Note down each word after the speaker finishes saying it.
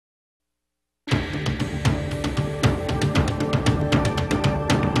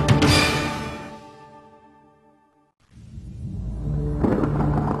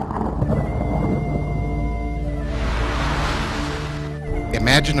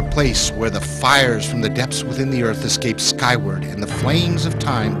Imagine a place where the fires from the depths within the earth escape skyward and the flames of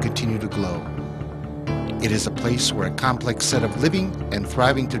time continue to glow. It is a place where a complex set of living and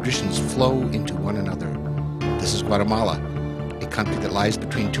thriving traditions flow into one another. This is Guatemala, a country that lies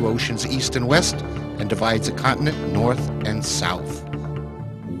between two oceans, east and west, and divides a continent north and south.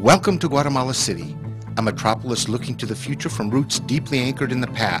 Welcome to Guatemala City, a metropolis looking to the future from roots deeply anchored in the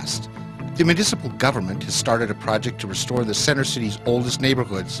past. The municipal government has started a project to restore the center city's oldest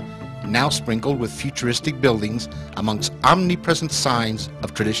neighborhoods, now sprinkled with futuristic buildings amongst omnipresent signs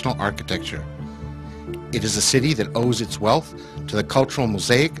of traditional architecture. It is a city that owes its wealth to the cultural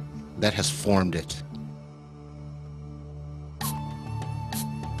mosaic that has formed it.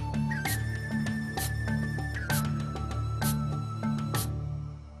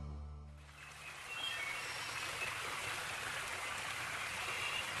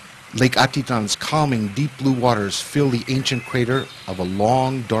 Lake Atitlan's calming, deep blue waters fill the ancient crater of a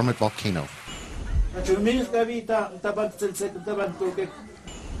long, dormant volcano. In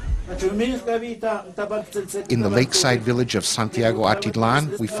the lakeside village of Santiago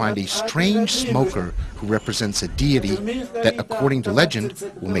Atitlan, we find a strange smoker who represents a deity that, according to legend,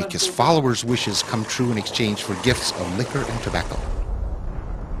 will make his followers' wishes come true in exchange for gifts of liquor and tobacco.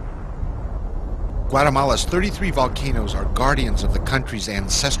 Guatemala's 33 volcanoes are guardians of the country's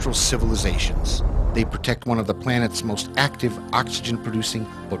ancestral civilizations. They protect one of the planet's most active oxygen-producing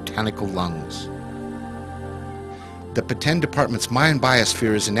botanical lungs. The Petén Department's Mayan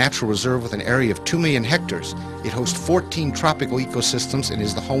biosphere is a natural reserve with an area of 2 million hectares. It hosts 14 tropical ecosystems and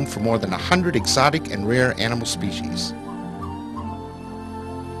is the home for more than 100 exotic and rare animal species.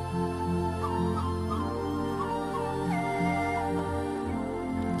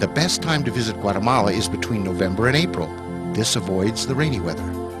 The best time to visit Guatemala is between November and April. This avoids the rainy weather.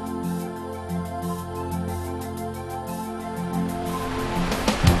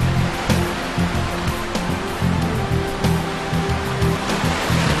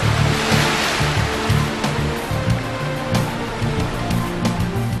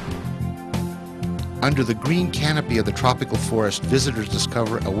 Under the green canopy of the tropical forest, visitors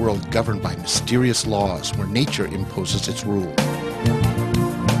discover a world governed by mysterious laws where nature imposes its rule.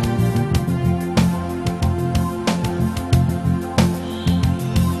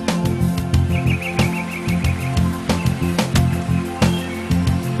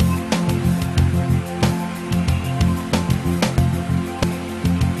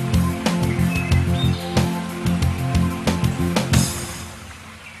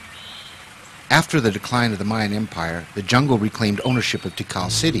 After the decline of the Mayan Empire, the jungle reclaimed ownership of Tikal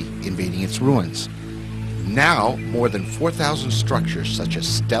City, invading its ruins. Now, more than 4,000 structures such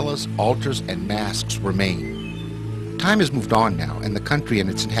as stelas, altars, and masks remain. Time has moved on now, and the country and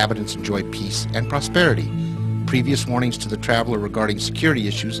its inhabitants enjoy peace and prosperity. Previous warnings to the traveler regarding security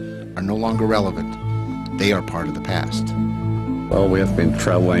issues are no longer relevant. They are part of the past. Well, we have been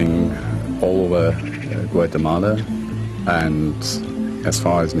traveling all over Guatemala, and as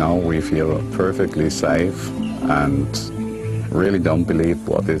far as now, we feel perfectly safe and really don't believe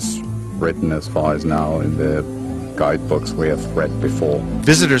what is written as far as now in the guidebooks we have read before.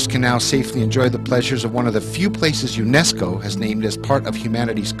 Visitors can now safely enjoy the pleasures of one of the few places UNESCO has named as part of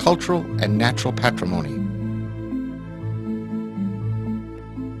humanity's cultural and natural patrimony.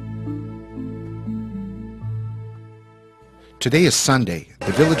 Today is Sunday.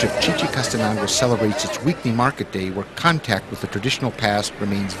 The village of Chichicastenango celebrates its weekly market day where contact with the traditional past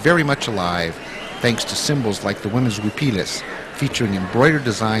remains very much alive thanks to symbols like the women's huipiles, featuring embroidered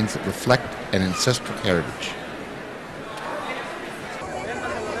designs that reflect an ancestral heritage.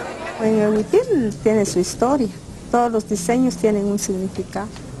 El huipil tiene su historia. Todos los diseños tienen un significado.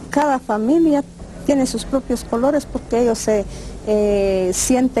 Cada familia tiene sus propios colores porque ellos se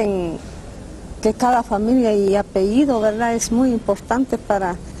sienten que cada familia y apellido, ¿verdad?, es muy importante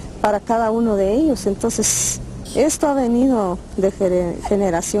para cada uno de ellos. Entonces, esto ha venido de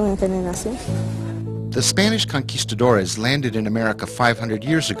generación en generación. The Spanish conquistadores landed in America 500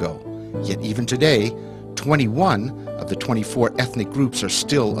 years ago, yet even today, 21 of the 24 ethnic groups are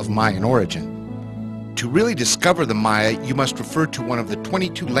still of Mayan origin. To really discover the Maya, you must refer to one of the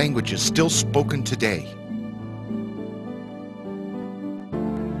 22 languages still spoken today.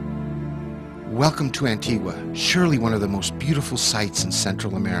 Welcome to Antigua, surely one of the most beautiful sights in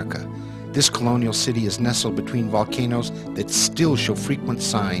Central America. This colonial city is nestled between volcanoes that still show frequent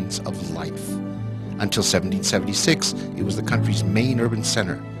signs of life. Until 1776, it was the country's main urban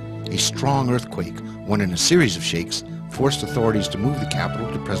center. A strong earthquake, one in a series of shakes, forced authorities to move the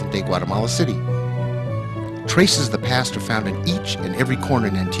capital to present-day Guatemala City. Traces of the past are found in each and every corner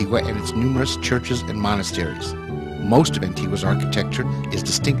in Antigua and its numerous churches and monasteries. Most of Antigua's architecture is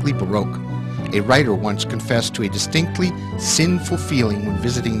distinctly Baroque. A writer once confessed to a distinctly sinful feeling when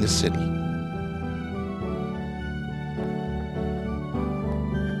visiting the city.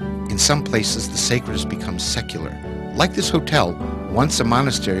 In some places, the sacred has become secular. Like this hotel, once a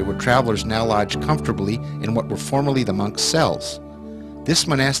monastery where travelers now lodge comfortably in what were formerly the monks' cells. This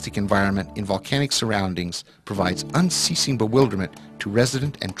monastic environment in volcanic surroundings provides unceasing bewilderment to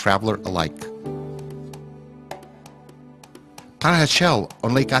resident and traveler alike. Panajachel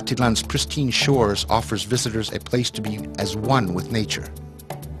on Lake Atitlan's pristine shores offers visitors a place to be as one with nature.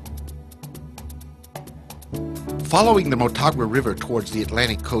 Following the Motagua River towards the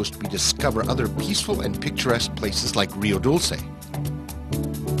Atlantic coast, we discover other peaceful and picturesque places like Rio Dulce.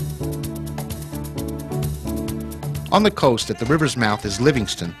 On the coast, at the river's mouth, is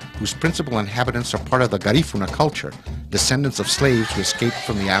Livingston, whose principal inhabitants are part of the Garifuna culture, descendants of slaves who escaped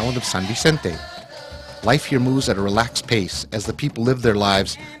from the island of San Vicente. Life here moves at a relaxed pace as the people live their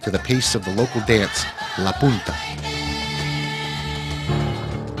lives to the pace of the local dance, La Punta.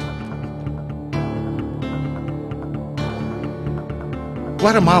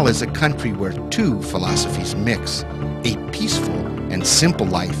 Guatemala is a country where two philosophies mix, a peaceful and simple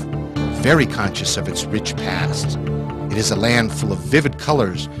life, very conscious of its rich past. It is a land full of vivid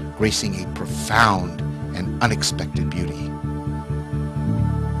colors, gracing a profound and unexpected beauty.